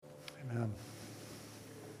Amen.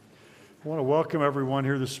 I want to welcome everyone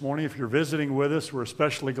here this morning. If you're visiting with us, we're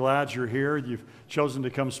especially glad you're here. You've chosen to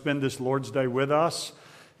come spend this Lord's Day with us.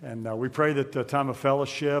 And we pray that the time of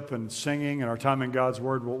fellowship and singing and our time in God's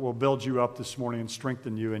Word will build you up this morning and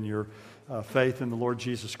strengthen you in your faith in the Lord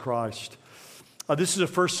Jesus Christ. This is the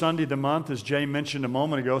first Sunday of the month, as Jay mentioned a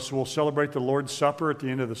moment ago, so we'll celebrate the Lord's Supper at the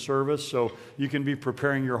end of the service, so you can be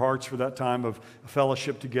preparing your hearts for that time of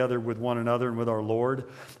fellowship together with one another and with our Lord.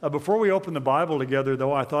 Before we open the Bible together,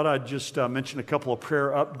 though, I thought I'd just mention a couple of prayer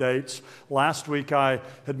updates. Last week, I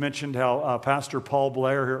had mentioned how Pastor Paul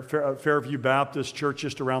Blair here at Fairview Baptist Church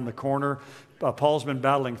just around the corner, Paul's been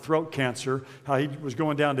battling throat cancer, how he was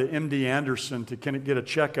going down to MD Anderson to kind of get a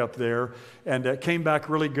checkup there, and came back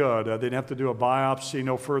really good. They didn't have to do a biopsy,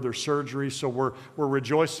 no further surgery, so we're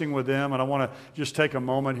rejoicing with them, and I want to just take a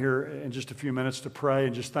moment here in just a few minutes to pray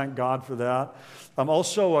and just thank God for that.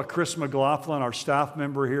 Also, Chris McLaughlin, our staff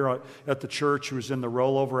member here at the church, who was in the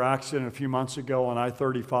rollover accident a few months ago on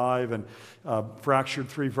I-35 and fractured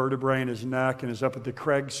 3 vertebrae in his neck and is up at the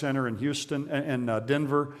Craig Center in Houston and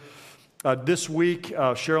Denver. This week,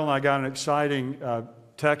 Cheryl and I got an exciting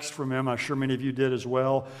text from him. I'm sure many of you did as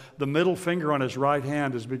well. The middle finger on his right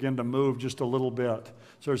hand has begun to move just a little bit.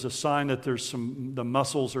 So there's a sign that the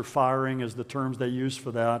muscles are firing, is the terms they use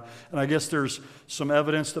for that. And I guess there's some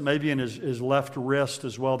evidence that maybe in his left wrist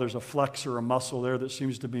as well, there's a flexor, a muscle there that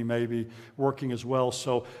seems to be maybe working as well.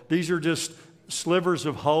 So these are just slivers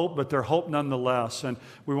of hope, but they're hope nonetheless. And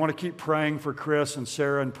we want to keep praying for Chris and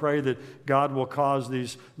Sarah and pray that God will cause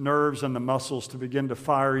these nerves and the muscles to begin to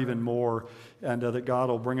fire even more, and that God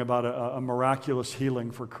will bring about a miraculous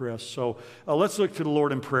healing for Chris. So let's look to the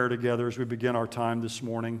Lord in prayer together as we begin our time this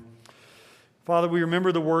morning. Father, we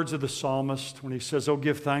remember the words of the psalmist when he says, "Oh,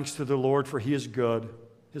 give thanks to the Lord, for he is good.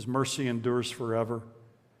 His mercy endures forever."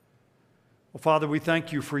 Well, Father, we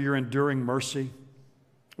thank you for your enduring mercy.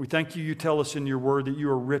 We thank you, you tell us in your word that you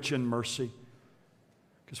are rich in mercy.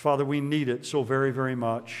 Because, Father, we need it so very, very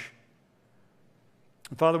much.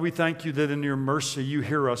 And Father, we thank you that in your mercy you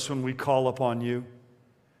hear us when we call upon you.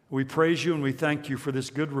 We praise you and we thank you for this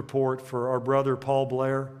good report for our brother Paul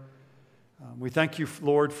Blair. We thank you,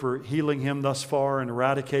 Lord, for healing him thus far and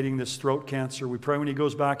eradicating this throat cancer. We pray when he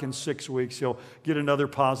goes back in 6 weeks, he'll get another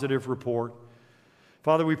positive report.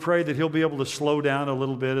 Father, we pray that he'll be able to slow down a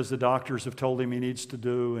little bit as the doctors have told him he needs to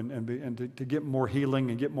do and to get more healing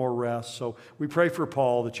and get more rest. So we pray for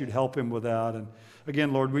Paul that you'd help him with that. And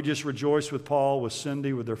again, Lord, we just rejoice with Paul, with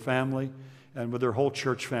Cindy, with their family, and with their whole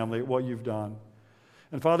church family at what you've done.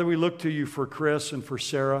 And Father, we look to you for Chris and for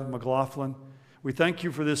Sarah McLaughlin. We thank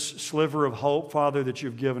you for this sliver of hope, Father, that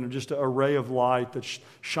you've given them, just a ray of light that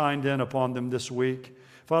shined in upon them this week.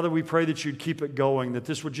 Father, we pray that you'd keep it going, that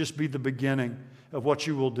this would just be the beginning of what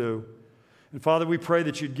you will do. And Father, we pray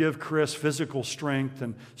that you'd give Chris physical strength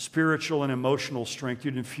and spiritual and emotional strength.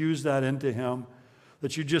 You'd infuse that into him,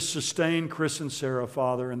 that you'd just sustain Chris and Sarah,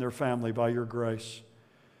 Father, and their family by your grace.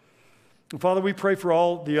 And Father, we pray for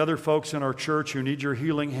all the other folks in our church who need your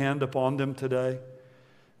healing hand upon them today.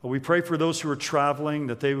 We pray for those who are traveling,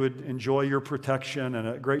 that they would enjoy your protection and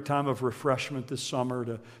a great time of refreshment this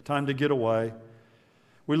summer, time to get away.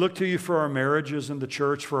 We look to you for our marriages in the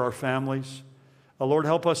church, for our families. Lord,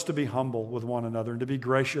 help us to be humble with one another and to be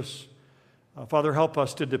gracious. Father, help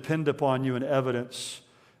us to depend upon you and evidence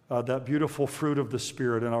that beautiful fruit of the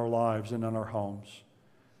Spirit in our lives and in our homes.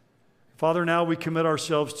 Father, now we commit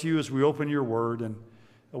ourselves to you as we open your word, and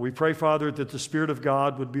we pray, Father, that the Spirit of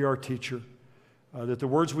God would be our teacher, that the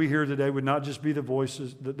words we hear today would not just be the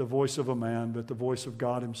voice of a man, but the voice of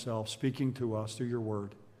God himself speaking to us through your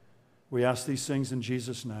word. We ask these things in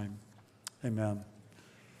Jesus' name. Amen.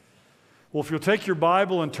 Well, if you'll take your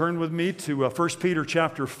Bible and turn with me to 1 Peter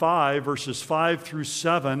chapter 5, verses 5 through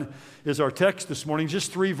 7 is our text this morning.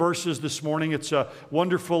 Just 3 verses this morning. It's a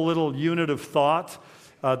wonderful little unit of thought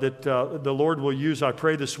that the Lord will use, I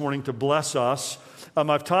pray, this morning to bless us.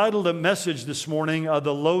 I've titled a message this morning,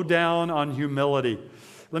 The Lowdown on Humility.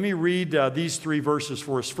 Let me read these 3 verses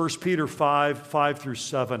for us. 1 Peter 5, 5 through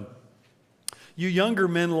 7. You younger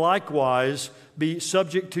men likewise be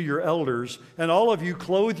subject to your elders, and all of you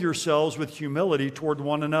clothe yourselves with humility toward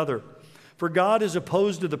one another. For God is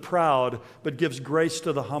opposed to the proud, but gives grace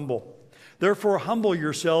to the humble. Therefore humble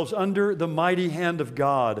yourselves under the mighty hand of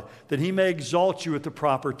God, that he may exalt you at the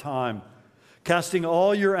proper time, casting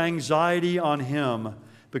all your anxiety on him,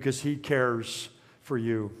 because he cares for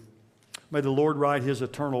you. May the Lord write his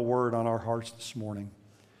eternal word on our hearts this morning.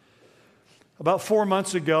 About 4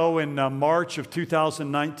 months ago in March of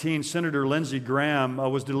 2019, Senator Lindsey Graham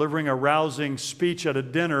was delivering a rousing speech at a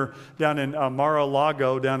dinner down in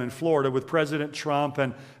Mar-a-Lago down in Florida with President Trump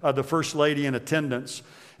and the First Lady in attendance.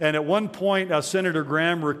 And at one point, Senator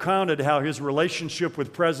Graham recounted how his relationship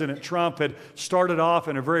with President Trump had started off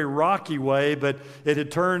in a very rocky way, but it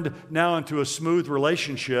had turned now into a smooth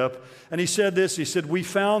relationship. And he said this, he said, "We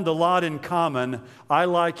found a lot in common. I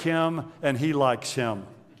like him and he likes him."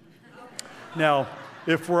 Now,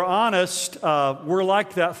 if we're honest, we're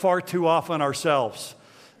like that far too often ourselves.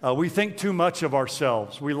 We think too much of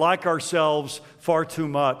ourselves. We like ourselves far too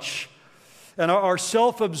much. And our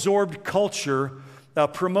self-absorbed culture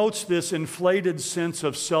promotes this inflated sense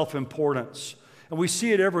of self-importance. And we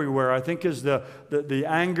see it everywhere. I think as the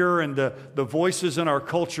anger and the voices in our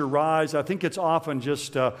culture rise, I think it's often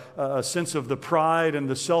just a sense of the pride and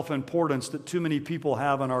the self-importance that too many people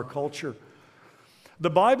have in our culture. The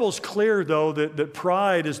Bible's clear, though, that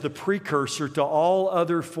pride is the precursor to all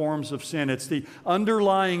other forms of sin. It's the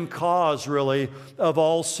underlying cause, really, of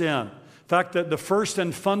all sin. In fact, that the first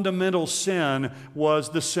and fundamental sin was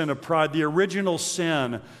the sin of pride, the original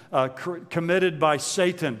sin committed by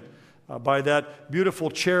Satan, by that beautiful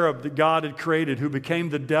cherub that God had created who became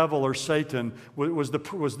the devil or Satan, was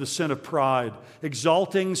the sin of pride,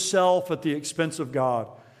 exalting self at the expense of God.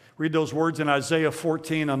 Read those words in Isaiah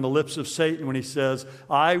 14 on the lips of Satan when he says,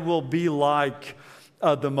 "I will be like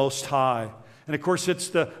the Most High." And of course,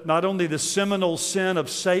 it's not only the seminal sin of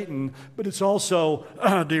Satan, but it's also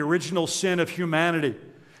the original sin of humanity.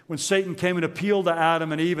 When Satan came and appealed to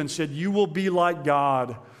Adam and Eve and said, "You will be like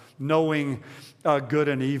God, knowing good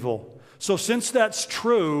and evil." So since that's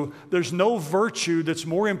true, there's no virtue that's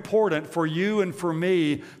more important for you and for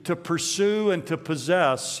me to pursue and to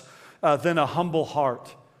possess than a humble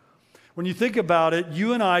heart. When you think about it,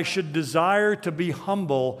 you and I should desire to be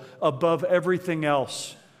humble above everything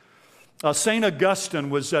else. St. Augustine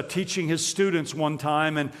was teaching his students one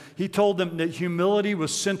time, and he told them that humility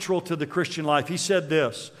was central to the Christian life. He said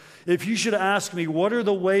this, "If you should ask me, what are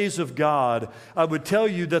the ways of God? I would tell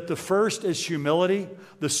you that the first is humility,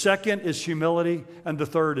 the second is humility, and the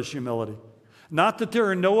third is humility. Not that there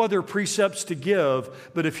are no other precepts to give,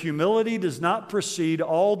 but if humility does not precede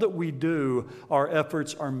all that we do, our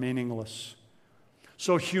efforts are meaningless."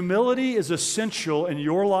 So humility is essential in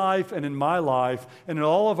your life and in my life and in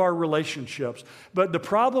all of our relationships. But the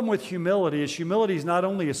problem with humility is not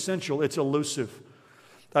only essential, it's elusive.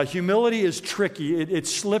 Humility is tricky,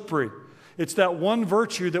 it's slippery. It's that one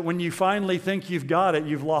virtue that when you finally think you've got it,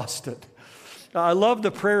 you've lost it. I love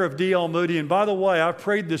the prayer of D.L. Moody, and by the way, I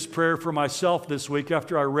prayed this prayer for myself this week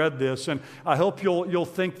after I read this, and I hope you'll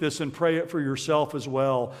think this and pray it for yourself as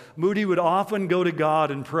well. Moody would often go to God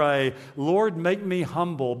and pray, "Lord, make me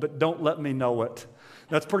humble, but don't let me know it."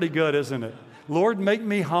 That's pretty good, isn't it? Lord, make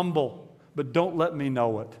me humble, but don't let me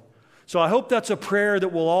know it. So I hope that's a prayer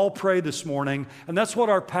that we'll all pray this morning, and that's what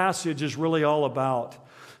our passage is really all about.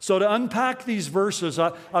 So to unpack these verses,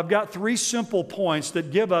 I've got 3 simple points that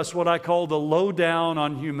give us what I call the lowdown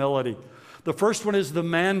on humility. The first one is the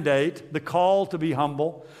mandate, the call to be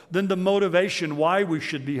humble. Then the motivation, why we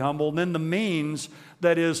should be humble. And then the means,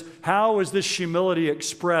 that is, how is this humility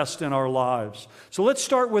expressed in our lives? So let's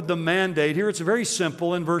start with the mandate. Here it's very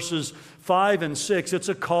simple in verses 5 and 6. It's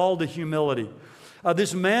a call to humility.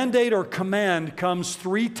 This mandate or command comes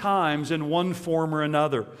 3 times in one form or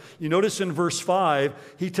another. You notice in verse 5,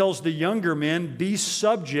 he tells the younger men, "Be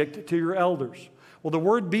subject to your elders." Well, the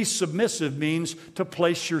word "be submissive" means to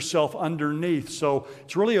place yourself underneath. So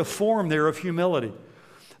it's really a form there of humility.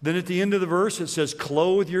 Then at the end of the verse, it says,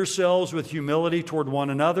 "Clothe yourselves with humility toward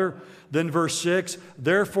one another." Then verse 6,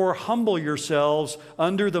 "Therefore humble yourselves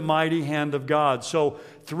under the mighty hand of God." So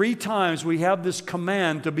 3 times we have this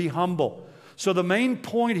command to be humble. So the main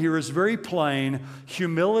point here is very plain.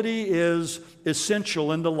 Humility is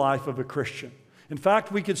essential in the life of a Christian. In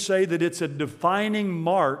fact, we could say that it's a defining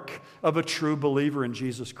mark of a true believer in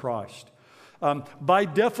Jesus Christ. By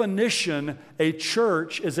definition, a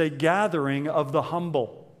church is a gathering of the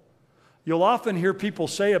humble. You'll often hear people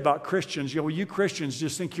say about Christians, well, you Christians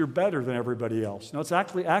just think you're better than everybody else. No, it's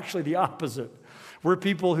actually the opposite. We're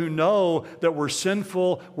people who know that we're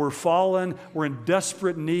sinful, we're fallen, we're in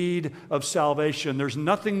desperate need of salvation. There's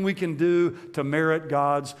nothing we can do to merit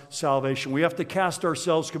God's salvation. We have to cast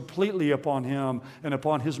ourselves completely upon Him and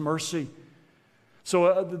upon His mercy.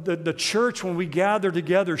 So the church, when we gather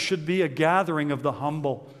together, should be a gathering of the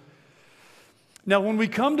humble. Now, when we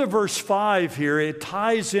come to verse 5 here, it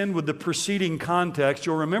ties in with the preceding context.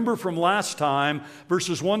 You'll remember from last time,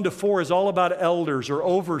 verses 1 to 4 is all about elders or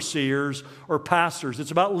overseers or pastors. It's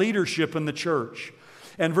about leadership in the church.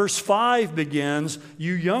 And verse 5 begins,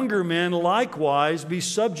 "You younger men likewise be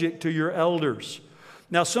subject to your elders."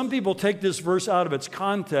 Now, some people take this verse out of its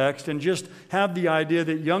context and just have the idea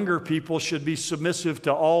that younger people should be submissive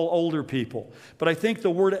to all older people. But I think the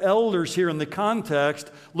word elders here in the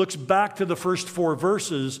context looks back to the first 4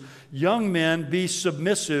 verses. Young men, be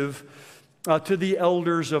submissive to the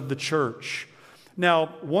elders of the church. Now,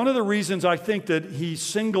 one of the reasons I think that he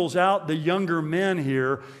singles out the younger men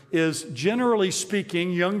here is, generally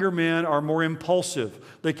speaking, younger men are more impulsive.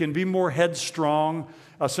 They can be more headstrong.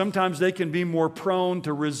 Sometimes they can be more prone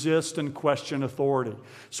to resist and question authority.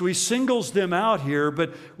 So he singles them out here,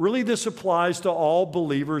 but really this applies to all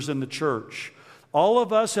believers in the church. All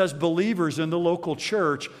of us as believers in the local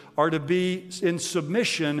church are to be in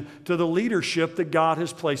submission to the leadership that God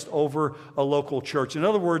has placed over a local church. In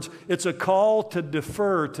other words, it's a call to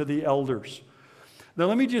defer to the elders. Now,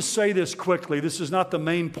 let me just say this quickly. This is not the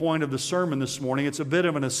main point of the sermon this morning. It's a bit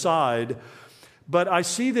of an aside. But I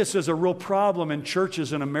see this as a real problem in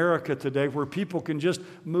churches in America today, where people can just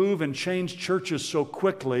move and change churches so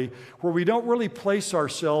quickly, where we don't really place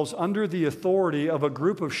ourselves under the authority of a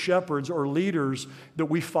group of shepherds or leaders that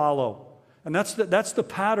we follow. And that's the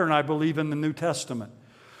pattern, I believe, in the New Testament.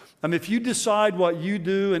 I mean, if you decide what you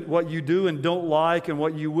do and don't like and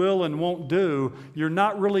what you will and won't do, you're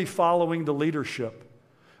not really following the leadership.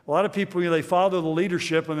 A lot of people, they follow the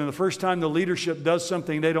leadership, and then the first time the leadership does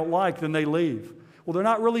something they don't like, then they leave. Well, they're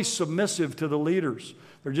not really submissive to the leaders.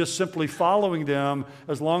 They're just simply following them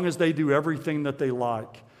as long as they do everything that they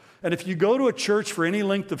like. And if you go to a church for any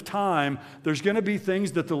length of time, there's going to be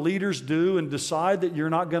things that the leaders do and decide that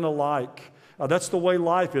you're not going to like. That's the way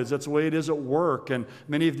life is. That's the way it is at work and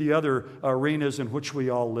many of the other arenas in which we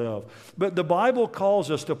all live. But the Bible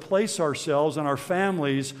calls us to place ourselves and our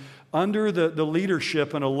families under the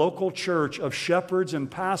leadership in a local church of shepherds and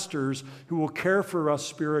pastors who will care for us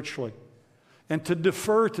spiritually, and to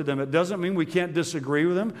defer to them. It doesn't mean we can't disagree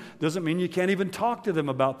with them. It doesn't mean you can't even talk to them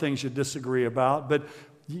about things you disagree about, but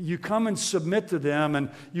you come and submit to them, and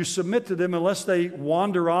you submit to them unless they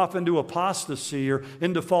wander off into apostasy or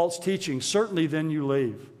into false teaching. Certainly then you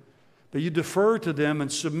leave. But you defer to them and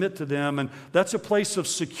submit to them, and that's a place of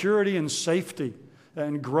security and safety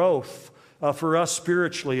and growth for us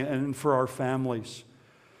spiritually and for our families.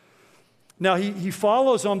 Now, he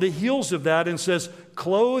follows on the heels of that and says,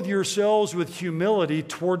 clothe yourselves with humility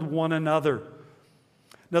toward one another.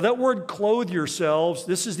 Now, that word clothe yourselves,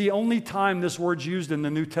 this is the only time this word's used in the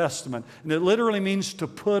New Testament. And it literally means to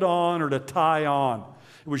put on or to tie on.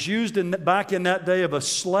 It was used back in that day of a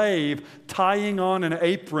slave tying on an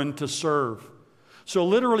apron to serve. So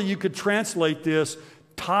literally you could translate this,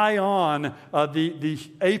 tie on the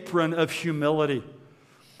apron of humility.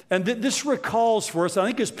 And this recalls for us, I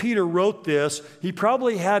think as Peter wrote this, he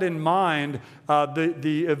probably had in mind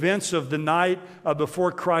the events of the night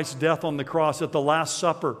before Christ's death on the cross at the Last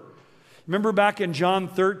Supper. Remember back in John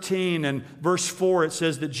 13 and verse 4, it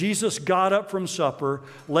says that Jesus got up from supper,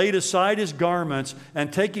 laid aside his garments,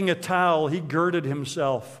 and taking a towel, he girded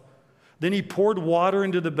himself. Then he poured water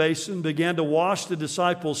into the basin, began to wash the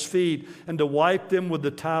disciples' feet, and to wipe them with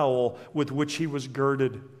the towel with which he was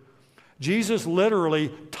girded. Jesus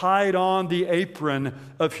literally tied on the apron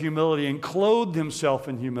of humility and clothed himself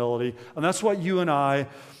in humility. And that's what you and I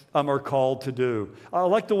are called to do. I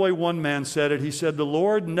like the way one man said it. He said, the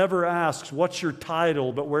Lord never asks, what's your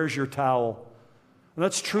title, but where's your towel? And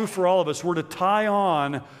that's true for all of us. We're to tie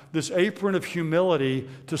on this apron of humility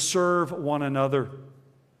to serve one another.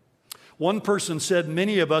 One person said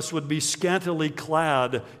many of us would be scantily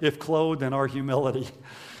clad if clothed in our humility.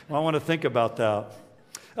 Well, I want to think about that.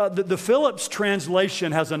 The Phillips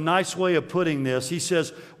translation has a nice way of putting this. He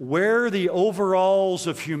says, wear the overalls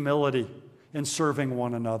of humility in serving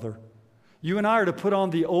one another. You and I are to put on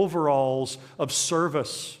the overalls of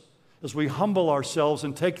service as we humble ourselves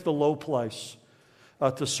and take the low place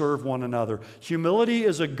to serve one another. Humility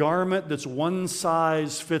is a garment that's one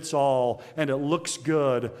size fits all, and it looks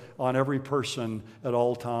good on every person at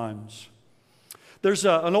all times. There's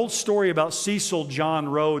an old story about Cecil John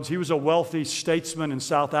Rhodes. He was a wealthy statesman in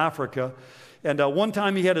South Africa. And one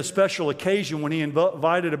time he had a special occasion when he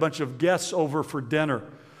invited a bunch of guests over for dinner.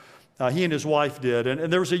 He and his wife did.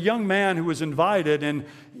 And there was a young man who was invited, and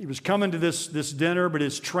he was coming to this dinner, but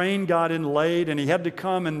his train got in late, and he had to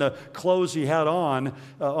come in the clothes he had on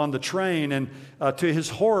the train. And to his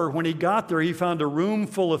horror, when he got there, he found a room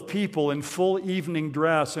full of people in full evening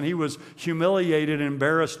dress, and he was humiliated and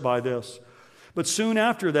embarrassed by this. But soon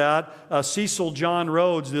after that, Cecil John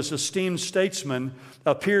Rhodes, this esteemed statesman,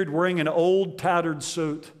 appeared wearing an old tattered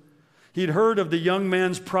suit. He'd heard of the young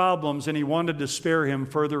man's problems, and he wanted to spare him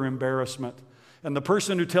further embarrassment. And the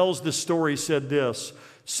person who tells this story said this: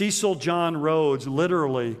 Cecil John Rhodes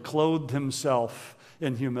literally clothed himself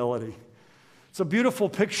in humility. It's a beautiful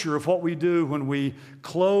picture of what we do when we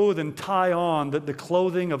clothe and tie on the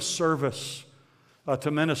clothing of service to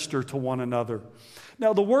minister to one another.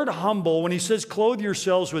 Now, the word humble, when he says clothe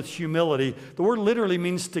yourselves with humility, the word literally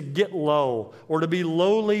means to get low or to be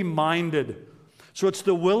lowly minded. So it's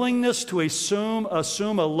the willingness to assume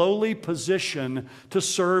a lowly position to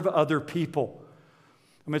serve other people.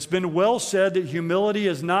 I mean, it's been well said that humility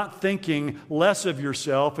is not thinking less of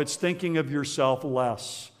yourself, it's thinking of yourself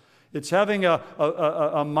less. It's having a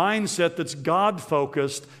mindset that's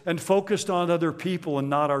God-focused and focused on other people and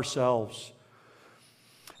not ourselves.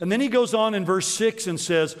 And then he goes on in verse 6 and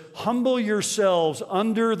says, humble yourselves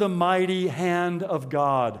under the mighty hand of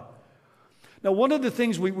God. Now, one of the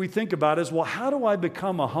things we think about is, well, how do I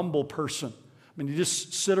become a humble person? I mean, you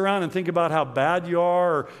just sit around and think about how bad you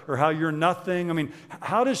are or how you're nothing. I mean,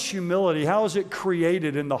 how is it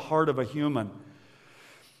created in the heart of a human?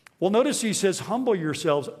 Well, notice he says, humble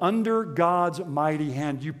yourselves under God's mighty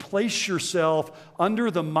hand. You place yourself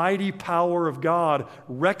under the mighty power of God,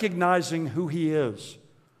 recognizing who He is.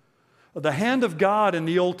 The hand of God in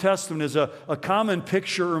the Old Testament is a common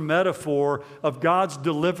picture or metaphor of God's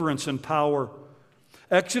deliverance and power.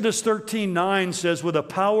 Exodus 13:9 says, with a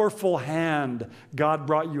powerful hand, God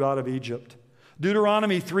brought you out of Egypt.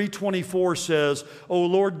 Deuteronomy 3:24 says, O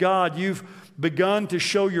Lord God, you've begun to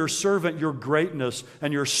show your servant your greatness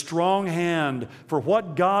and your strong hand. For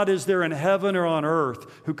what God is there in heaven or on earth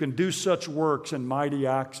who can do such works and mighty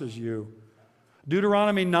acts as you?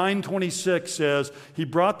 Deuteronomy 9:26 says, He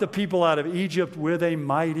brought the people out of Egypt with a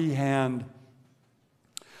mighty hand.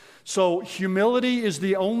 So humility is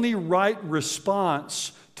the only right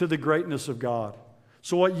response to the greatness of God.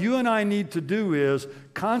 So what you and I need to do is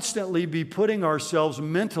constantly be putting ourselves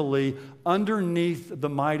mentally underneath the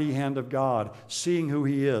mighty hand of God, seeing who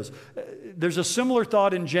He is. There's a similar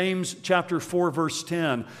thought in James chapter 4, verse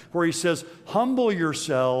 10, where he says, humble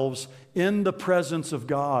yourselves in the presence of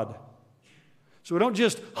God. So we don't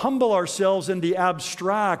just humble ourselves in the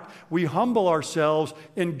abstract, we humble ourselves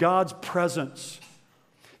in God's presence.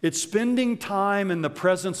 It's spending time in the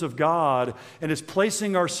presence of God, and it's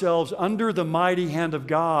placing ourselves under the mighty hand of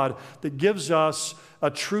God that gives us a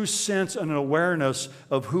true sense and an awareness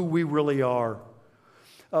of who we really are.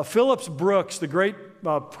 Phillips Brooks, the great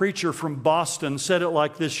preacher from Boston, said it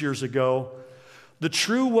like this years ago: the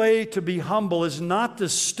true way to be humble is not to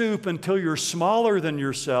stoop until you're smaller than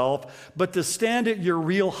yourself, but to stand at your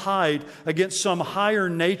real height against some higher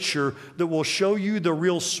nature that will show you the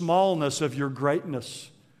real smallness of your greatness.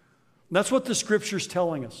 And that's what the Scripture's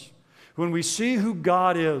telling us. When we see who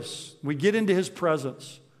God is, we get into His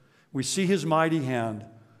presence, we see His mighty hand,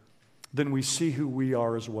 then we see who we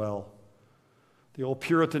are as well. The old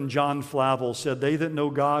Puritan John Flavel said, they that know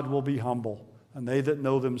God will be humble, and they that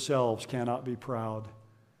know themselves cannot be proud.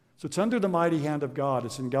 So it's under the mighty hand of God.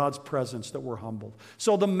 It's in God's presence that we're humbled.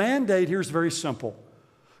 So the mandate here is very simple.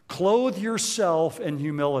 Clothe yourself in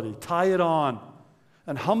humility. Tie it on.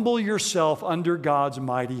 And humble yourself under God's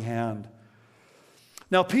mighty hand.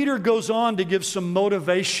 Now, Peter goes on to give some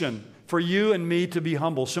motivation for you and me to be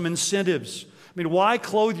humble, some incentives. I mean, why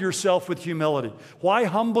clothe yourself with humility? Why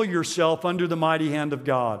humble yourself under the mighty hand of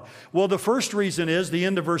God? Well, the first reason is the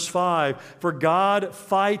end of verse 5. For God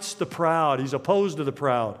fights the proud. He's opposed to the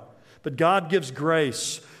proud. But God gives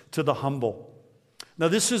grace to the humble. Now,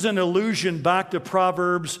 this is an allusion back to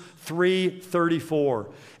Proverbs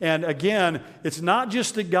 3:34. And again, it's not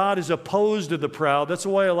just that God is opposed to the proud. That's the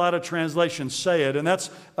way a lot of translations say it, and that's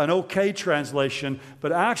an okay translation.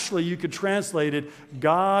 But actually, you could translate it,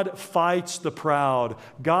 God fights the proud.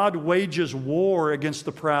 God wages war against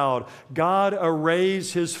the proud. God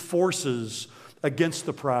arrays His forces against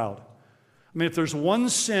the proud. I mean, if there's one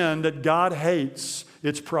sin that God hates,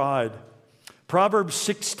 it's pride. Proverbs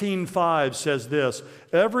 16:5 says this,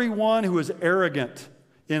 everyone who is arrogant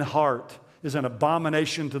in heart is an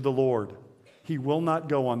abomination to the Lord. He will not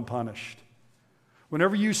go unpunished.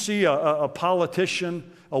 Whenever you see a politician,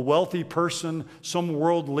 a wealthy person, some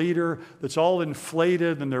world leader that's all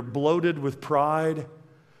inflated and they're bloated with pride,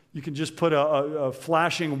 you can just put a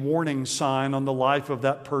flashing warning sign on the life of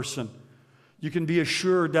that person. You can be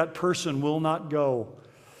assured that person will not go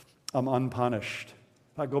unpunished.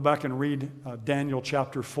 I go back and read Daniel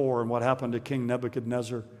chapter 4 and what happened to King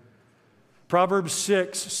Nebuchadnezzar. Proverbs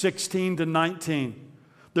 6:16-19.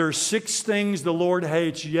 There are 6 things the Lord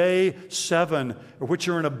hates, yea, 7, which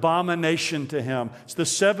are an abomination to Him. It's the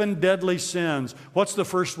 7 deadly sins. What's the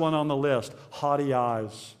first one on the list? Haughty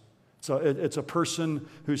eyes. So it's a person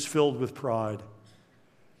who's filled with pride.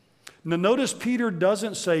 Now, notice Peter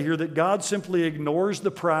doesn't say here that God simply ignores the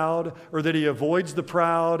proud or that he avoids the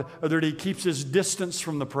proud or that he keeps his distance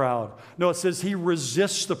from the proud. No, it says he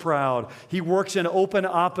resists the proud. He works in open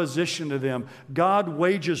opposition to them. God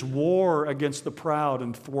wages war against the proud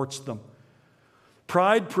and thwarts them.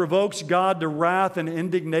 Pride provokes God to wrath and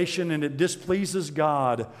indignation, and it displeases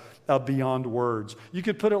God beyond words. You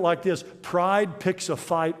could put it like this: pride picks a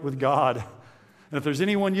fight with God. And if there's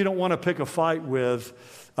anyone you don't want to pick a fight with,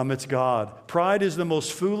 it's God. Pride is the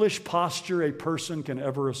most foolish posture a person can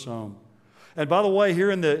ever assume. And by the way, here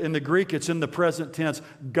in the Greek, it's in the present tense.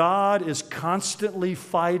 God is constantly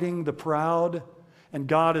fighting the proud, and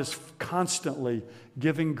God is constantly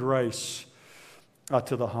giving grace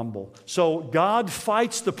to the humble. So God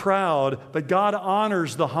fights the proud, but God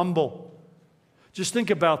honors the humble. Just think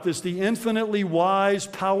about this. The infinitely wise,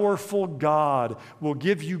 powerful God will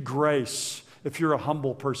give you grace if you're a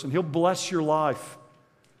humble person. He'll bless your life.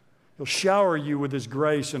 He'll shower you with His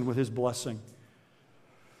grace and with His blessing.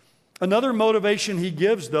 Another motivation He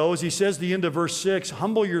gives, though, is He says at the end of verse 6,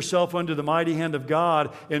 humble yourself under the mighty hand of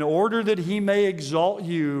God in order that He may exalt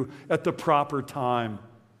you at the proper time.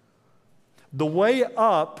 The way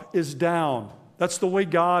up is down. That's the way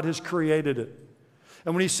God has created it.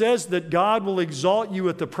 And when He says that God will exalt you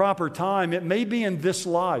at the proper time, it may be in this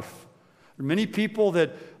life. There are many people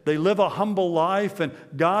that they live a humble life, and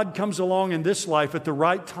God comes along in this life at the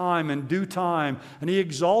right time and due time, and He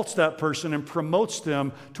exalts that person and promotes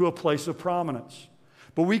them to a place of prominence.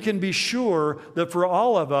 But we can be sure that for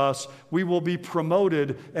all of us, we will be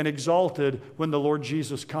promoted and exalted when the Lord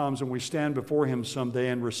Jesus comes and we stand before Him someday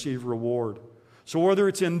and receive reward. So whether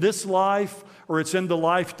it's in this life or it's in the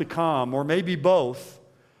life to come, or maybe both,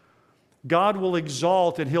 God will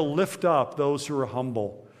exalt and He'll lift up those who are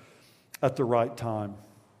humble at the right time.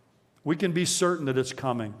 We can be certain that it's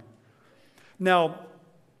coming. Now,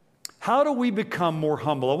 how do we become more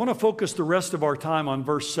humble? I want to focus the rest of our time on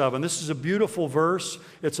verse 7. This is a beautiful verse.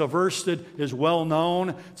 It's a verse that is well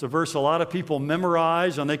known. It's a verse a lot of people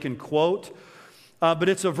memorize and they can quote. But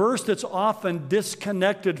it's a verse that's often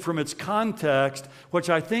disconnected from its context, which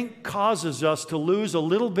I think causes us to lose a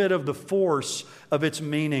little bit of the force of its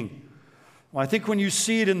meaning. I think when you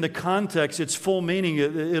see it in the context, its full meaning,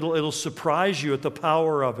 it'll surprise you at the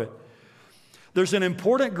power of it. There's an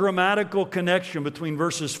important grammatical connection between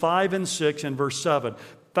verses 5 and 6 and verse 7. In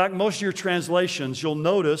fact, most of your translations, you'll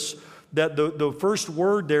notice that the first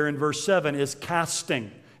word there in verse 7 is casting.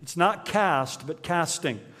 It's not cast, but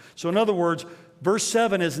casting. So in other words, verse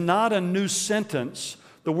 7 is not a new sentence.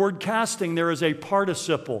 The word casting there is a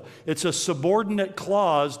participle. It's a subordinate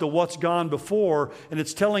clause to what's gone before, and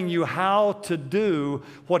it's telling you how to do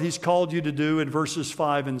what He's called you to do in verses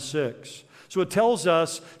 5 and 6. So it tells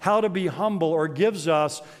us how to be humble, or gives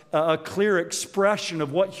us a clear expression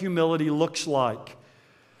of what humility looks like.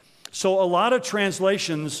 So a lot of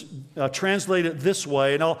translations translate it this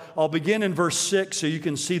way, and I'll begin in verse 6 so you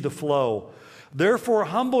can see the flow. Therefore,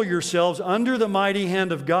 humble yourselves under the mighty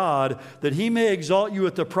hand of God, that He may exalt you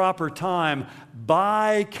at the proper time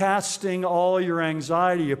by casting all your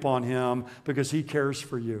anxiety upon Him, because He cares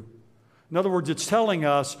for you. In other words, it's telling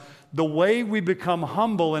us the way we become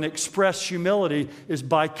humble and express humility is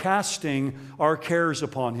by casting our cares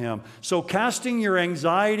upon Him. So casting your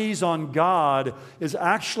anxieties on God is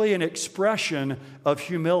actually an expression of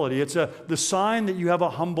humility. It's the sign that you have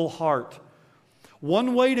a humble heart.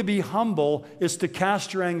 One way to be humble is to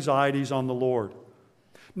cast your anxieties on the Lord.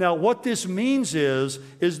 Now, what this means is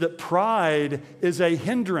that pride is a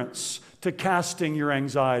hindrance to casting your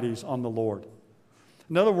anxieties on the Lord.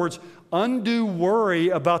 In other words, undue worry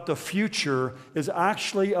about the future is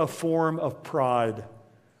actually a form of pride.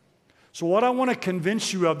 So what I want to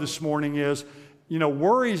convince you of this morning is,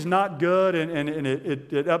 worry is not good, and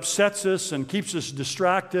it upsets us and keeps us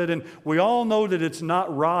distracted, and we all know that it's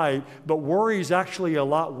not right, but worry is actually a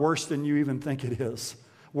lot worse than you even think it is.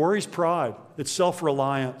 Worry is pride. It's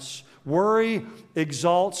self-reliance. Worry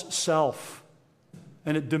exalts self,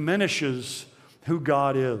 and it diminishes who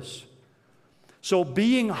God is. So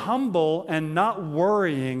being humble and not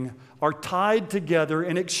worrying are tied together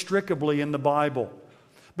inextricably in the Bible,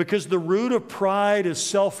 because the root of pride is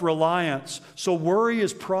self-reliance. So worry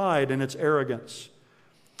is pride and it's arrogance.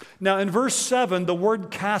 Now in verse 7, the word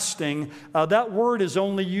casting, that word is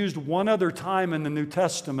only used one other time in the New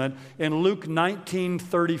Testament, in Luke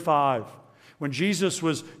 19:35. When Jesus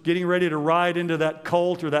was getting ready to ride into that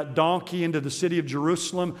colt or that donkey into the city of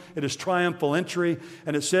Jerusalem at His triumphal entry,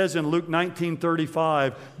 and it says in Luke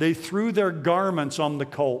 19:35, they threw their garments on the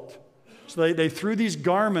colt. So they threw these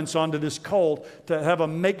garments onto this colt to have a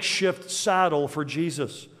makeshift saddle for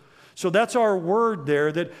Jesus. So that's our word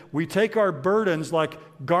there, that we take our burdens like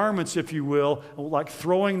garments, if you will, like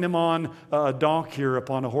throwing them on a donkey or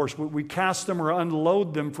upon a horse. We cast them or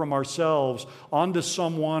unload them from ourselves onto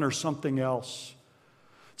someone or something else.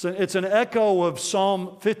 It's an echo of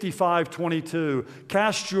Psalm 55:22.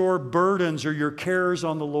 Cast your burdens or your cares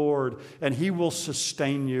on the Lord, and He will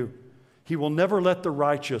sustain you. He will never let the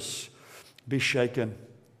righteous be shaken.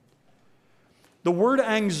 The word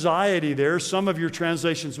anxiety there, some of your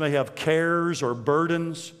translations may have cares or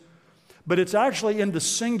burdens, but it's actually in the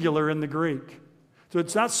singular in the Greek. So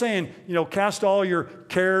it's not saying, cast all your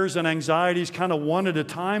cares and anxieties kind of one at a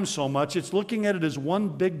time so much. It's looking at it as one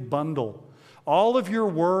big bundle. All of your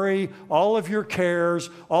worry, all of your cares,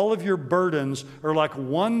 all of your burdens are like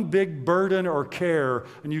one big burden or care,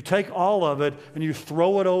 and you take all of it and you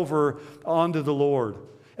throw it over onto the Lord.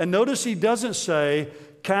 And notice He doesn't say,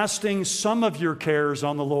 casting some of your cares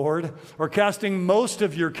on the Lord, or casting most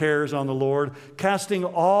of your cares on the Lord, casting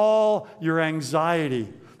all your anxiety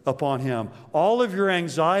upon Him. All of your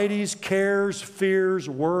anxieties, cares, fears,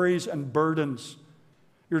 worries, and burdens.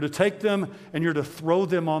 You're to take them and you're to throw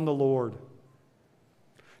them on the Lord.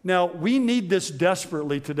 Now, we need this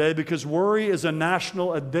desperately today because worry is a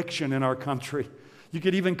national addiction in our country. You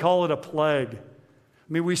could even call it a plague.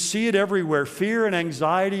 I mean, we see it everywhere. Fear and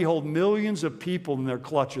anxiety hold millions of people in their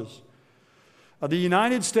clutches. The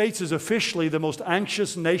United States is officially the most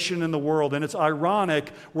anxious nation in the world, and it's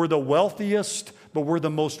ironic. We're the wealthiest, but we're the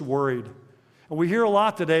most worried. And we hear a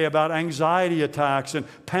lot today about anxiety attacks and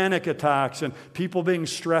panic attacks and people being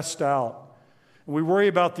stressed out. And we worry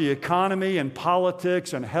about the economy and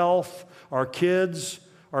politics and health, our kids,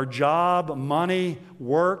 our job, money,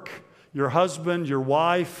 work, your husband, your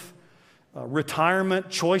wife, retirement,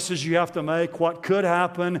 choices you have to make, what could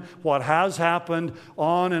happen, what has happened,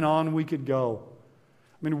 on and on we could go.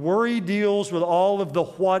 I mean, worry deals with all of the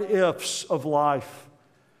what-ifs of life.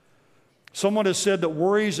 Someone has said that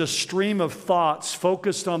worry is a stream of thoughts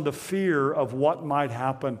focused on the fear of what might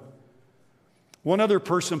happen. One other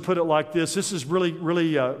person put it like this. This is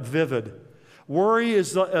really vivid. Worry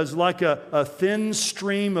is like a thin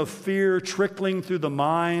stream of fear trickling through the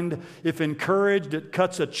mind. If encouraged, it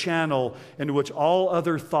cuts a channel into which all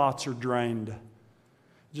other thoughts are drained. It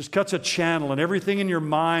just cuts a channel, and everything in your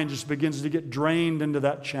mind just begins to get drained into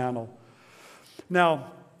that channel.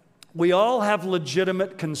 Now, we all have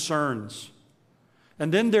legitimate concerns.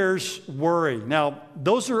 And then there's worry. Now,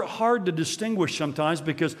 those are hard to distinguish sometimes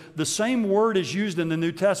because the same word is used in the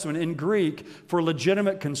New Testament in Greek for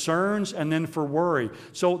legitimate concerns and then for worry.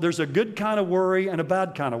 So there's a good kind of worry and a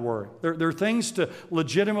bad kind of worry. There are things to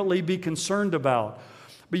legitimately be concerned about.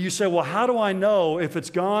 But you say, well, how do I know if it's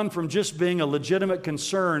gone from just being a legitimate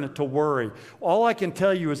concern to worry? All I can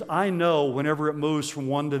tell you is I know whenever it moves from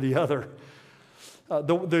one to the other.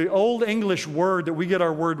 The Old English word that we get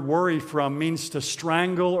our word worry from means to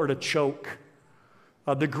strangle or to choke.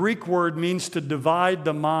 The Greek word means to divide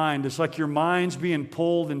the mind. It's like your mind's being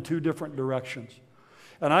pulled in two different directions.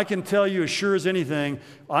 And I can tell you as sure as anything,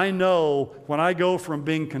 I know when I go from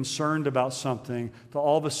being concerned about something to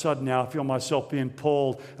all of a sudden now I feel myself being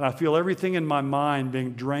pulled and I feel everything in my mind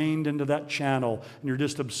being drained into that channel, and you're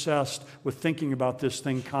just obsessed with thinking about this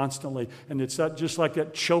thing constantly. And it's just like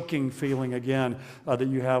that choking feeling again that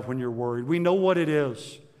you have when you're worried. We know what it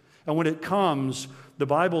is. And when it comes, the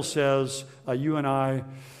Bible says you and I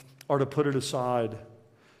are to put it aside.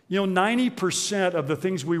 90% of the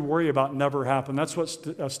things we worry about never happen. That's what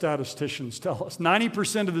statisticians tell us.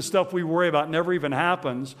 90% of the stuff we worry about never even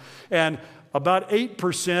happens. And about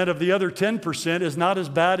 8% of the other 10% is not as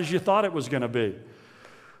bad as you thought it was going to be.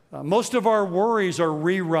 Most of our worries are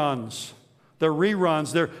reruns. They're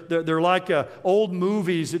reruns. They're like old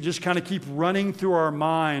movies that just kind of keep running through our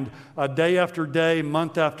mind day after day,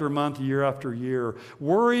 month after month, year after year.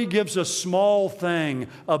 Worry gives a small thing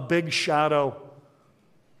a big shadow.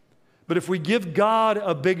 But if we give God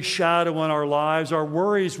a big shadow in our lives, our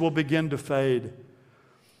worries will begin to fade.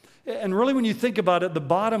 And really, when you think about it, the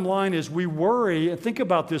bottom line is we worry, and think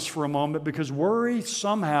about this for a moment, because worry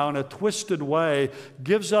somehow, in a twisted way,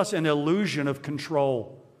 gives us an illusion of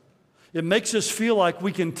control. It makes us feel like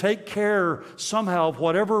we can take care somehow of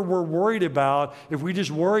whatever we're worried about if we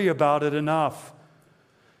just worry about it enough.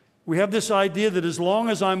 We have this idea that as long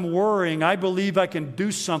as I'm worrying, I believe I can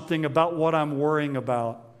do something about what I'm worrying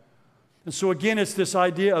about. And so again, it's this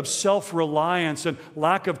idea of self-reliance and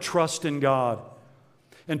lack of trust in God.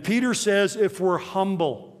 And Peter says if we're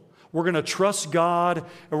humble, we're going to trust God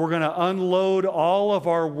and we're going to unload all of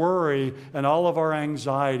our worry and all of our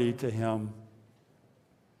anxiety to Him.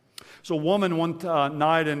 So a woman one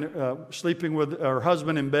night sleeping with her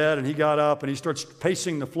husband in bed, and he got up and he starts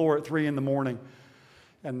pacing the floor at 3 in the morning.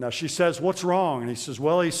 And she says, "What's wrong?" And he says,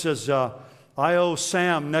 "I owe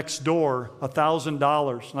Sam next door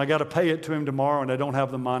 $1,000, and I got to pay it to him tomorrow, and I don't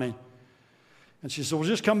have the money." And she said, "Well,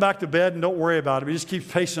 just come back to bed and don't worry about it." He just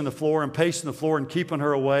keeps pacing the floor and keeping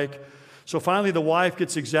her awake. So finally the wife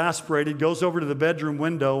gets exasperated, goes over to the bedroom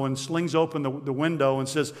window and slings open the window and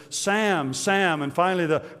says, "Sam, Sam." And finally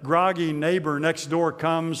the groggy neighbor next door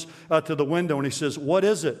comes to the window and he says, "What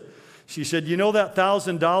is it?" She said, "You know that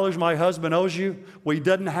 $1,000 my husband owes you? Well, he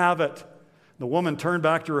doesn't have it." The woman turned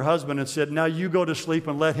back to her husband and said, "Now you go to sleep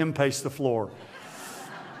and let him pace the floor."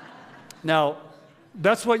 Now,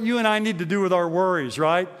 that's what you and I need to do with our worries,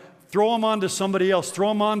 right? Throw them onto somebody else. Throw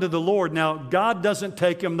them onto the Lord. Now, God doesn't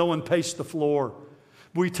take them, though, and pace the floor.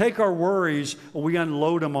 We take our worries and we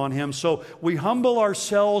unload them on Him. So we humble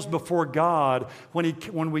ourselves before God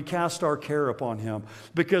when we cast our care upon Him.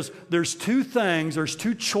 Because there's two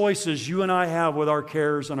choices you and I have with our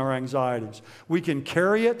cares and our anxieties. We can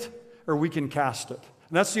carry it or we can cast it.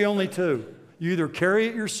 And that's the only two. You either carry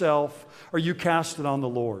it yourself or you cast it on the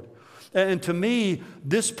Lord. And to me,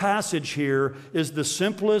 this passage here is the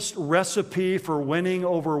simplest recipe for winning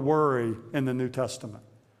over worry in the New Testament.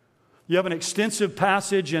 You have an extensive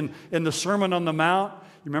passage in the Sermon on the Mount.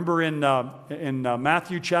 You remember in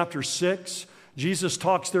Matthew chapter 6, Jesus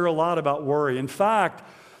talks there a lot about worry. In fact,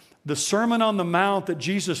 the Sermon on the Mount that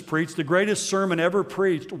Jesus preached, the greatest sermon ever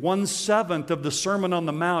preached, 1/7 of the Sermon on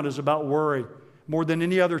the Mount is about worry, more than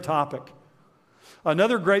any other topic.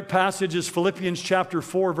 Another great passage is Philippians chapter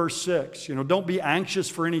 4, verse 6. Don't be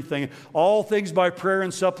anxious for anything. All things by prayer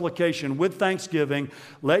and supplication, with thanksgiving,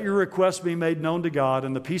 let your requests be made known to God,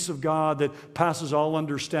 and the peace of God that passes all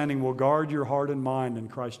understanding will guard your heart and mind in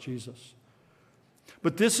Christ Jesus.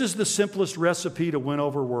 But this is the simplest recipe to win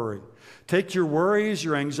over worry. Take your worries,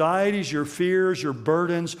 your anxieties, your fears, your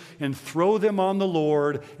burdens, and throw them on the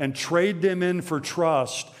Lord and trade them in for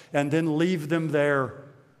trust, and then leave them there.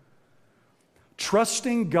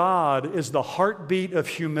 Trusting God is the heartbeat of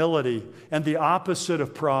humility and the opposite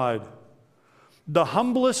of pride. The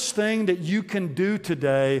humblest thing that you can do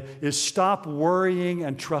today is stop worrying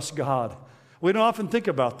and trust God. We don't often think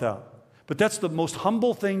about that, but that's the most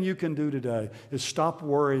humble thing you can do today, is stop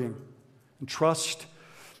worrying and trust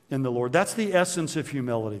in the Lord. That's the essence of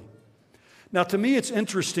humility. Now, to me, it's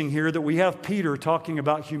interesting here that we have Peter talking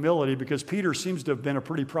about humility, because Peter seems to have been a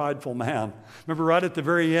pretty prideful man. Remember, right at the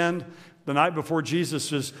very end, the night before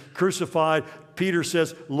Jesus is crucified, Peter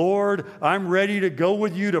says, "Lord, I'm ready to go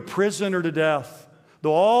with you to prison or to death.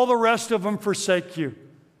 Though all the rest of them forsake you,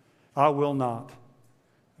 I will not."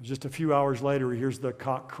 Just a few hours later, he hears the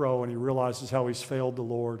cock crow and he realizes how he's failed the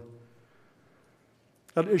Lord.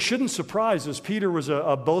 It shouldn't surprise us. Peter was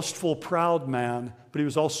a boastful, proud man, but he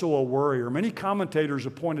was also a worrier. Many commentators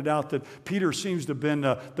have pointed out that Peter seems to have been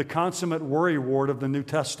the consummate worrywart of the New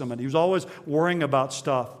Testament. He was always worrying about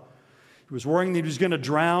stuff. He was worrying that he was going to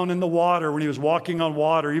drown in the water when he was walking on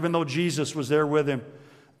water, even though Jesus was there with him.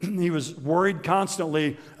 He was worried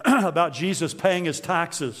constantly about Jesus paying his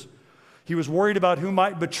taxes. He was worried about who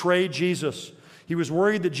might betray Jesus. He was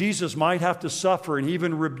worried that Jesus might have to suffer, and he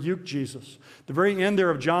even rebuked Jesus. The very end there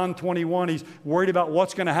of John 21, he's worried about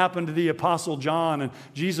what's going to happen to the Apostle John. And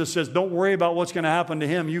Jesus says, "Don't worry about what's going to happen to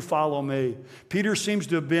him. You follow me." Peter seems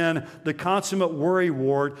to have been the consummate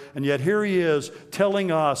worrywart, and yet here he is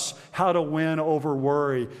telling us how to win over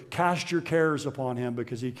worry. Cast your cares upon him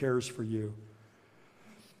because he cares for you.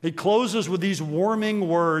 He closes with these warming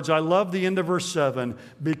words. I love the end of verse 7,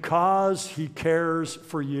 because he cares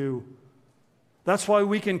for you. That's why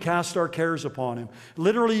we can cast our cares upon him.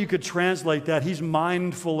 Literally, you could translate that, he's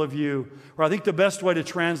mindful of you. Or I think the best way to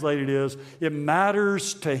translate it is, it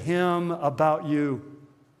matters to him about you.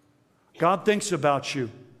 God thinks about you.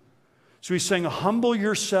 So he's saying, humble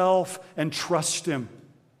yourself and trust him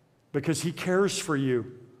because he cares for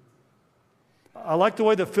you. I like the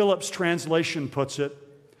way the Phillips translation puts it.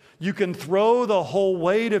 You can throw the whole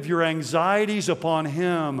weight of your anxieties upon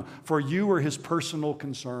him, for you are his personal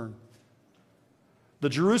concern. The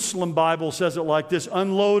Jerusalem Bible says it like this: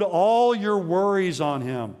 unload all your worries on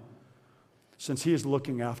him, since he is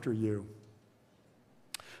looking after you.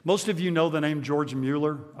 Most of you know the name George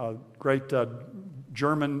Mueller, a great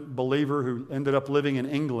German believer who ended up living in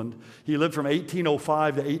England. He lived from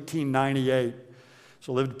 1805 to 1898,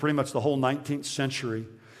 so lived pretty much the whole 19th century.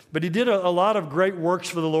 But he did a lot of great works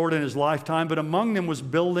for the Lord in his lifetime, but among them was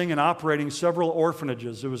building and operating several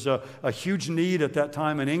orphanages. There was a huge need at that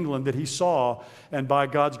time in England that he saw, and by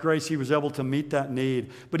God's grace, he was able to meet that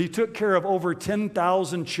need. But he took care of over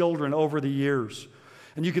 10,000 children over the years.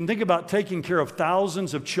 And you can think about taking care of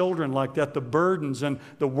thousands of children like that, the burdens and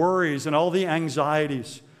the worries and all the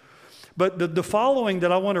anxieties. But the following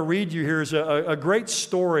that I want to read you here is a great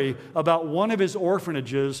story about one of his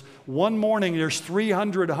orphanages. One morning, there's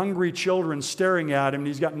 300 hungry children staring at him, and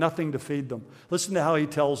he's got nothing to feed them. Listen to how he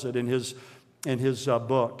tells it in his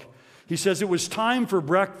book. He says, "It was time for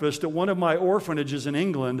breakfast at one of my orphanages in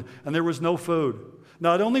England, and there was no food.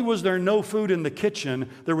 Not only was there no food in the kitchen,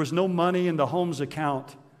 there was no money in the home's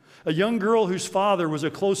account. A young girl whose father was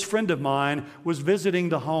a close friend of mine was visiting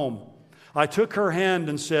the home. I took her hand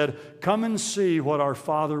and said, 'Come and see what our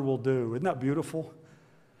Father will do.'" Isn't that beautiful?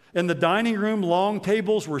 In the dining room, long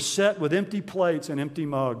tables were set with empty plates and empty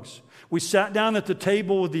mugs. We sat down at the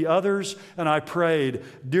table with the others, and I prayed,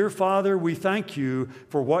 "Dear Father, we thank you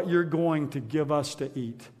for what you're going to give us to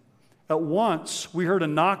eat." At once, we heard a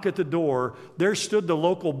knock at the door. There stood the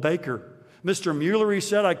local baker. "Mr. Mueller," he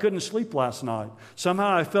said, "I couldn't sleep last night.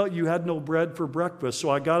 Somehow I felt you had no bread for breakfast, so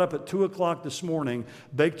I got up at 2 o'clock this morning,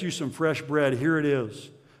 baked you some fresh bread. Here it is."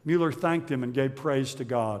 Mueller thanked him and gave praise to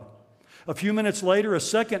God. A few minutes later, a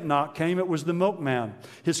second knock came. It was the milkman.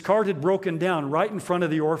 His cart had broken down right in front of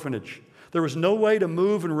the orphanage. There was no way to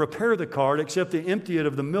move and repair the cart except to empty it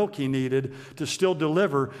of the milk he needed to still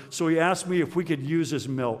deliver, so he asked me if we could use his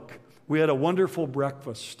milk. We had a wonderful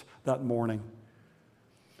breakfast that morning.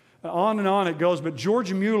 On and on it goes, but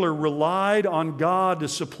George Mueller relied on God to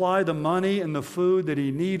supply the money and the food that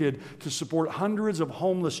he needed to support hundreds of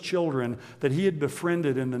homeless children that he had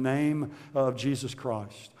befriended in the name of Jesus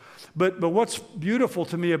Christ. But what's beautiful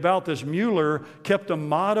to me about this, Mueller kept a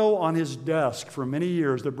motto on his desk for many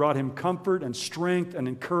years that brought him comfort and strength and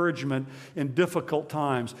encouragement in difficult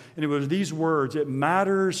times. And it was these words, "It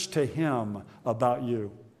matters to him about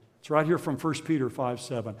you." It's right here from 1 Peter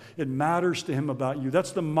 5:7. It matters to him about you.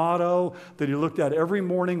 That's the motto that he looked at every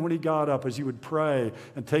morning when he got up as he would pray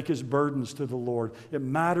and take his burdens to the Lord. It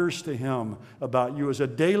matters to him about you as a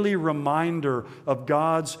daily reminder of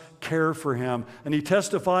God's care for him. And he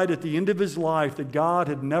testified at the end of his life that God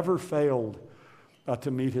had never failed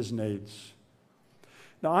to meet his needs.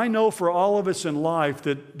 Now, I know for all of us in life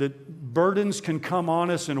that burdens can come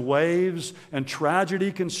on us in waves and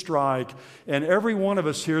tragedy can strike. And every one of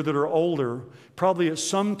us here that are older, probably at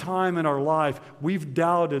some time in our life, we've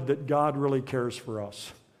doubted that God really cares for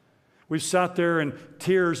us. We've sat there in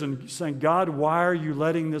tears and saying, "God, why are you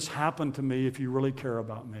letting this happen to me if you really care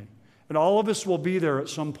about me?" And all of us will be there at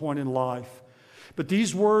some point in life. But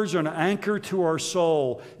these words are an anchor to our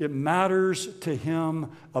soul. It matters to him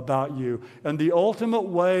about you. And the ultimate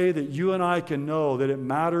way that you and I can know that it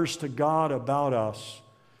matters to God about us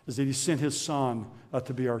is that he sent his Son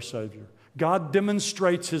to be our Savior. God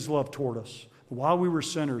demonstrates his love toward us. While we were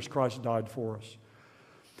sinners, Christ died for us.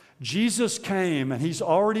 Jesus came and he's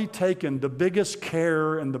already taken the biggest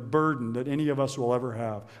care and the burden that any of us will ever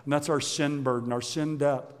have. And that's our sin burden, our sin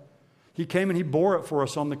debt. He came and he bore it for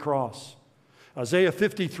us on the cross. Isaiah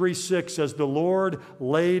 53:6 says, "The Lord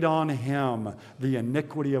laid on him the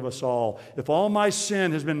iniquity of us all." If all my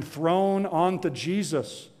sin has been thrown onto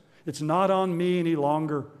Jesus, it's not on me any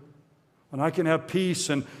longer. And I can have peace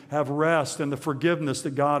and have rest and the forgiveness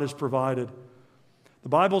that God has provided. The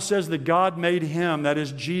Bible says that God made him, that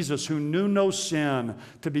is Jesus, who knew no sin,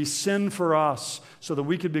 to be sin for us so that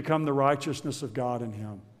we could become the righteousness of God in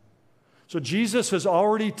him. So Jesus has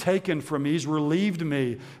already taken from me, he's relieved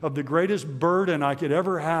me of the greatest burden I could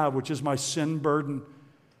ever have, which is my sin burden.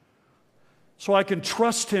 So I can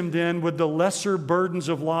trust him then with the lesser burdens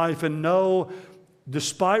of life and know,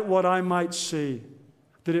 despite what I might see,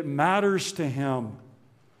 that it matters to him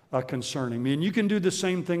concerning me. And you can do the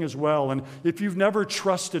same thing as well. And if you've never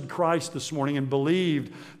trusted Christ this morning and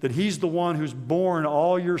believed that he's the one who's borne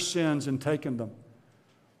all your sins and taken them,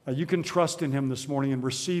 you can trust in him this morning and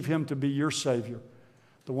receive him to be your Savior,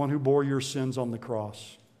 the one who bore your sins on the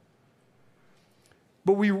cross.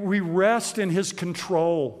 But we rest in his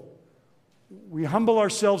control. We humble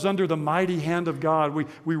ourselves under the mighty hand of God.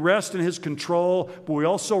 We rest in his control, but we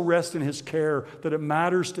also rest in his care, that it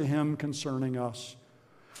matters to him concerning us.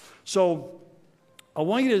 So I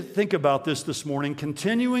want you to think about this morning,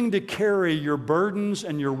 continuing to carry your burdens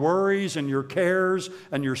and your worries and your cares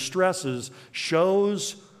and your stresses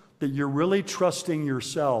shows that you're really trusting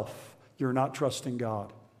yourself. You're not trusting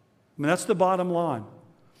God. I mean, that's the bottom line.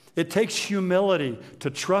 It takes humility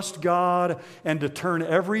to trust God and to turn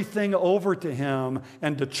everything over to him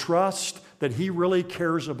and to trust that he really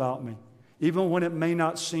cares about me, even when it may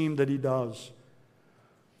not seem that he does.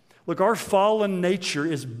 Look, our fallen nature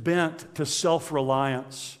is bent to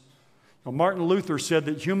self-reliance. Martin Luther said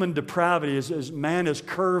that human depravity is man is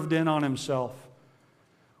curved in on himself.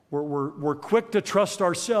 We're quick to trust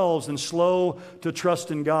ourselves and slow to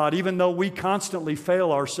trust in God, even though we constantly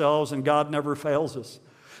fail ourselves and God never fails us.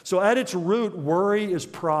 So at its root, worry is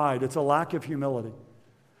pride. It's a lack of humility.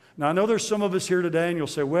 Now, I know there's some of us here today, and you'll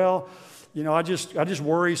say, well, I just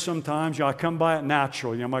worry sometimes. I come by it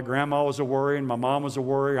natural. My grandma was a worrier, and my mom was a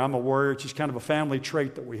worrier. I'm a worrier. It's just kind of a family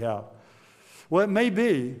trait that we have. Well, it may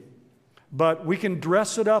be, but we can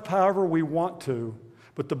dress it up however we want to.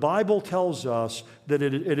 But the Bible tells us that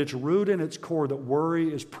at its root and its core, that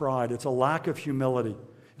worry is pride. It's a lack of humility.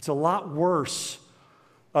 It's a lot worse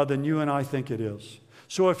than you and I think it is.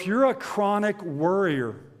 So if you're a chronic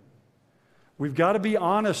worrier, we've got to be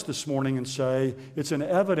honest this morning and say it's an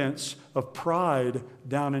evidence of pride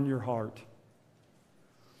down in your heart.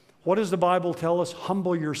 What does the Bible tell us?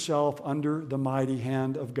 Humble yourself under the mighty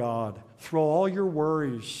hand of God. Throw all your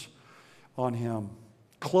worries on Him.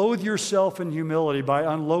 Clothe yourself in humility by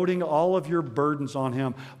unloading all of your burdens on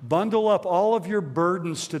Him. Bundle up all of your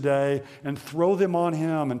burdens today and throw them on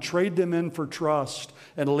Him and trade them in for trust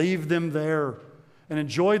and leave them there. And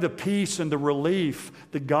enjoy the peace and the relief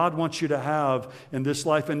that God wants you to have in this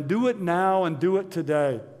life. And do it now and do it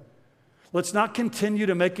today. Let's not continue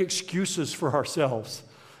to make excuses for ourselves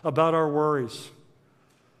about our worries.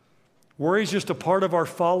 Worry is just a part of our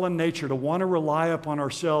fallen nature to want to rely upon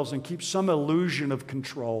ourselves and keep some illusion of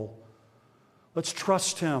control. Let's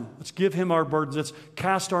trust Him. Let's give Him our burdens. Let's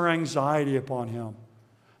cast our anxiety upon Him,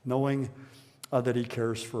 knowing that He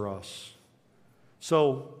cares for us.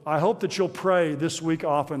 So I hope that you'll pray this week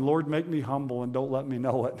often, Lord, make me humble and don't let me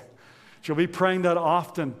know it. You'll be praying that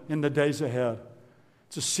often in the days ahead.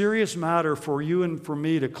 It's a serious matter for you and for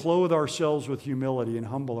me to clothe ourselves with humility and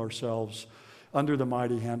humble ourselves under the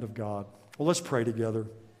mighty hand of God. Well, let's pray together.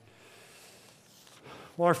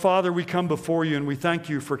 Well, our Father, we come before you and we thank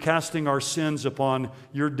you for casting our sins upon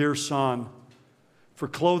your dear Son, for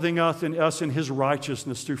clothing us in His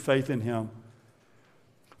righteousness through faith in Him.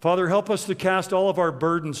 Father, help us to cast all of our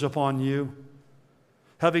burdens upon you,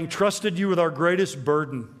 having trusted you with our greatest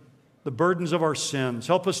burden, the burdens of our sins.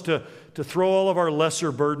 Help us to throw all of our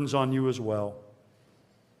lesser burdens on you as well.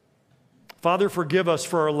 Father, forgive us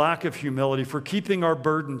for our lack of humility, for keeping our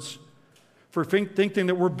burdens, for thinking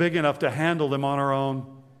that we're big enough to handle them on our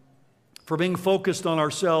own, for being focused on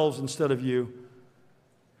ourselves instead of you.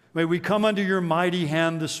 May we come under your mighty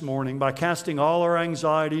hand this morning by casting all our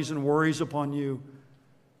anxieties and worries upon you,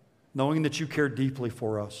 knowing that you care deeply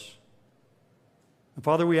for us. And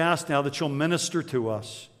Father, we ask now that you'll minister to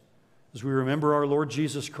us as we remember our Lord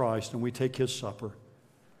Jesus Christ and we take His supper.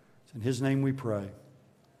 It's in His name we pray.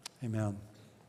 Amen.